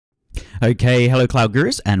Okay, hello Cloud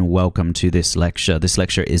Gurus and welcome to this lecture. This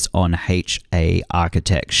lecture is on HA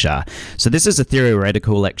architecture. So this is a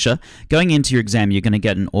theoretical lecture. Going into your exam, you're going to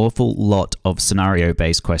get an awful lot of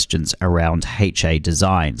scenario-based questions around HA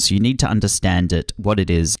design. So you need to understand it, what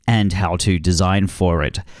it is, and how to design for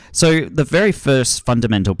it. So the very first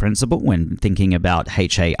fundamental principle when thinking about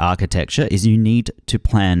HA architecture is you need to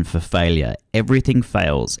plan for failure. Everything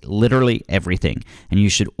fails, literally everything, and you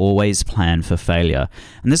should always plan for failure.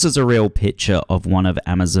 And this is a real picture of one of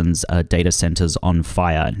Amazon's data centers on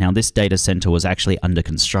fire. Now, this data center was actually under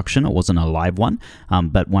construction. It wasn't a live one,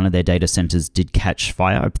 but one of their data centers did catch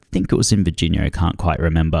fire. I think it was in Virginia. I can't quite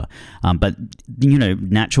remember. But, you know,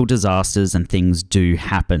 natural disasters and things do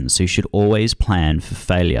happen, so you should always plan for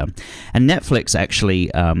failure. And Netflix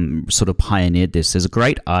actually sort of pioneered this. There's a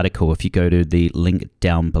great article if you go to the link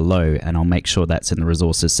down below, and I'll make sure that's in the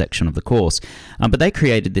resources section of the course. But they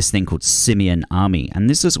created this thing called Simian Army, and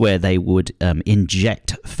this is where they would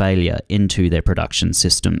inject failure into their production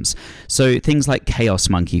systems. So things like Chaos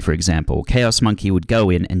Monkey, for example. Chaos Monkey would go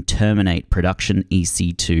in and terminate production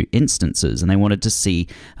EC2 instances, and they wanted to see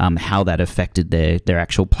how that affected their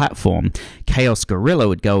actual platform. Chaos Gorilla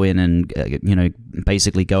would go in and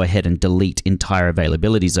basically go ahead and delete entire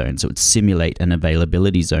availability zones. It would simulate an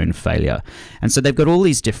availability zone failure. And so they've got all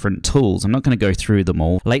these different tools. I'm not going to go through them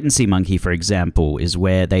all. Latency Monkey, for example, is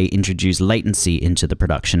where they introduce latency into the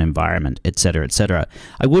production environment, etc., etc.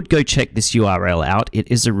 I would go check this URL out. It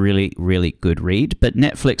is a really, really good read, but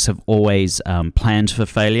Netflix have always planned for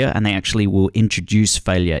failure, and they actually will introduce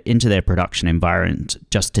failure into their production environment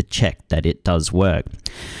just to check that it does work.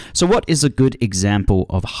 So what is a good example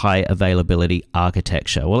of high availability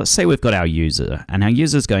architecture? Well, let's say we've got our user, and our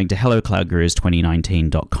user is going to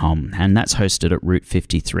hellocloudgurus2019.com, and that's hosted at Route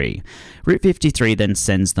 53. Route 53 then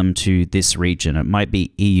sends them to this region. It might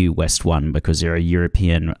be EU West 1 because they're a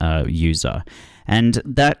European user. And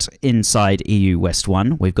that inside EU West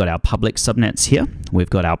 1, we've got our public subnets here. We've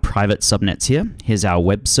got our private subnets here. Here's our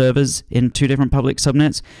web servers in two different public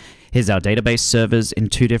subnets. Here's our database servers in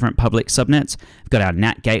two different public subnets. We've got our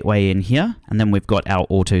NAT gateway in here, and then we've got our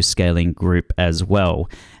auto-scaling group as well.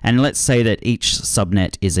 And let's say that each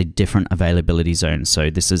subnet is a different availability zone. So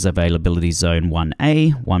this is availability zone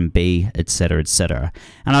 1A, 1B, etc., etc.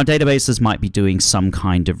 And our databases might be doing some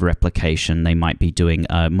kind of replication. They might be doing,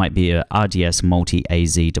 might be a RDS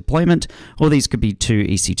multi-AZ deployment, or these could be two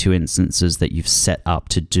EC2 instances that you've set up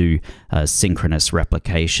to do synchronous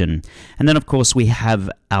replication. And then, of course, we have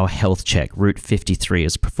our health check. Route 53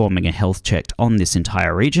 is performing a health check on this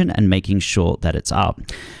entire region and making sure that it's up.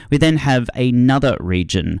 We then have another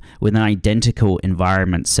region with an identical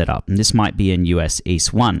environment set up, and this might be in US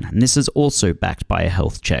East 1, and this is also backed by a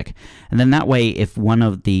health check. And then that way, if one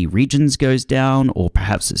of the regions goes down, or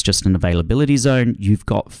perhaps it's just an availability zone, you've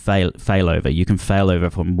got failover. You can failover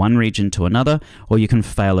from one region to another, or you can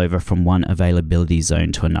failover from one availability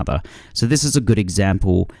zone to another. So this is a good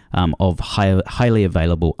example of highly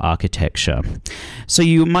available architecture. So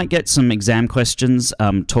you might get some exam questions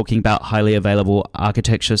talking about highly available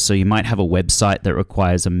architecture. So you might have a website that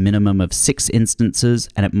requires a minimum of 6 instances,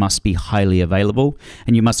 and it must be highly available.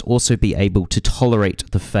 And you must also be able to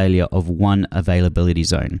tolerate the failure of one availability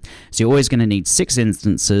zone. So you're always going to need 6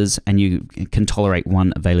 instances, and you can tolerate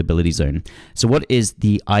one availability zone. So what is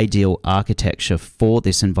the ideal architecture for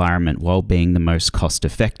this environment while being the most cost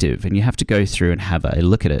effective? And you have to go through and have a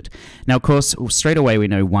look at it. Now, of course, straight away we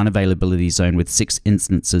know one availability zone with 6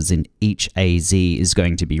 instances in each AZ is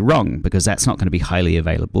going to be wrong, because that's not going to be highly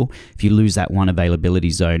available. If you lose that one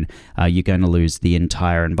availability zone, you're going to lose the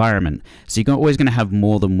entire environment. So you're always going to have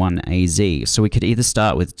more than one AZ. So we could either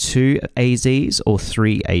start with 2 AZs or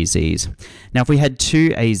 3 AZs. Now, if we had 2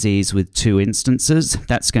 AZs with 2 instances,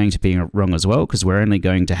 that's going to be wrong as well, because we're only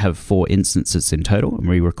going to have 4 instances in total, and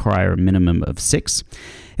we require a minimum of 6.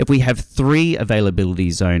 If we have 3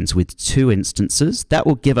 availability zones with 2 instances, that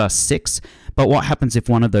will give us 6. But what happens if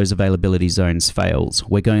one of those availability zones fails?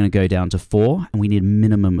 We're going to go down to 4, and we need a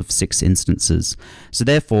minimum of 6 instances. So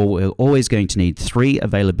therefore, we're always going to need 3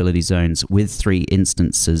 availability zones with 3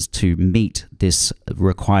 instances to meet this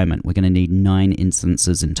requirement. We're going to need 9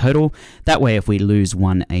 instances in total. That way, if we lose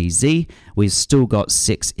one AZ, we've still got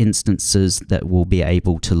 6 instances that will be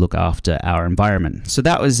able to look after our environment. So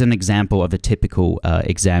that was an example of a typical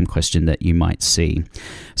exam question that you might see.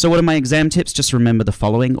 So what are my exam tips? Just remember the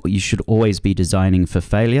following. You should always be designing for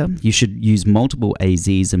failure. You should use multiple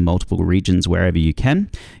AZs and multiple regions wherever you can.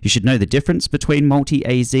 You should know the difference between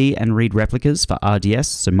multi-AZ and read replicas for RDS.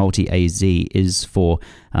 So multi-AZ is for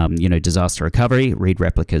disaster recovery. Read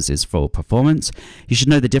replicas is for performance. You should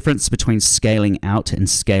know the difference between scaling out and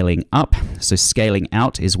scaling up. So scaling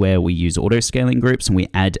out is where we use auto-scaling groups and we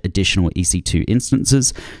add additional EC2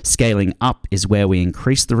 instances. Scaling up is where we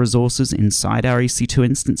increase the resources inside our EC2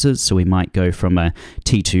 instances. So we might go from a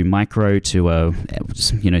T2 micro to a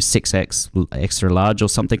 6x extra large or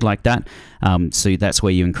something like that. So that's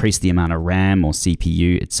where you increase the amount of RAM or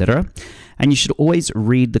CPU, etc. And you should always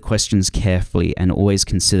read the questions carefully and always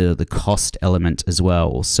consider the cost element as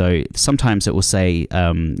well. So sometimes it will say,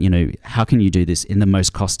 how can you do this in the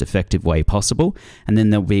most cost-effective way possible? And then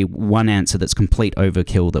there'll be one answer that's complete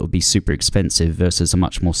overkill that would be super expensive versus a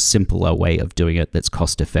much more simpler way of doing it that's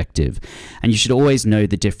cost-effective. And you should always know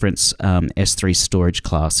the difference S3 storage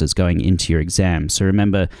classes going into your exam. So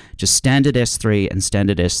remember, just standard S3 and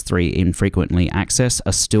standard S3 infrequently access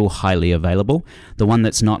are still highly available. The one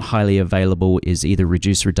that's not highly available is either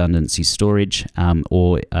reduced redundancy storage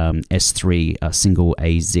or S3 single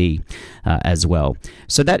AZ as well.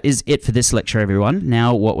 So that is it for this lecture, everyone.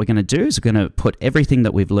 Now what we're going to do is we're going to put everything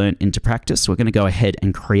that we've learned into practice. We're going to go ahead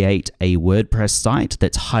and create a WordPress site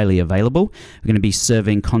that's highly available. We're going to be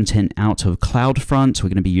serving content out of CloudFront. We're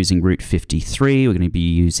going to be using Route 53. We're going to be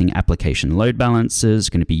using application load balancers.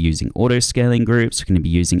 We're going to be using auto-scaling groups. We're going to be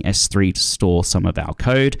using S3 to store some of our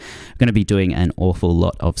code. We're going to be doing an awful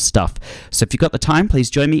lot of stuff. So if you've got the time,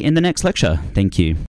 please join me in the next lecture. Thank you.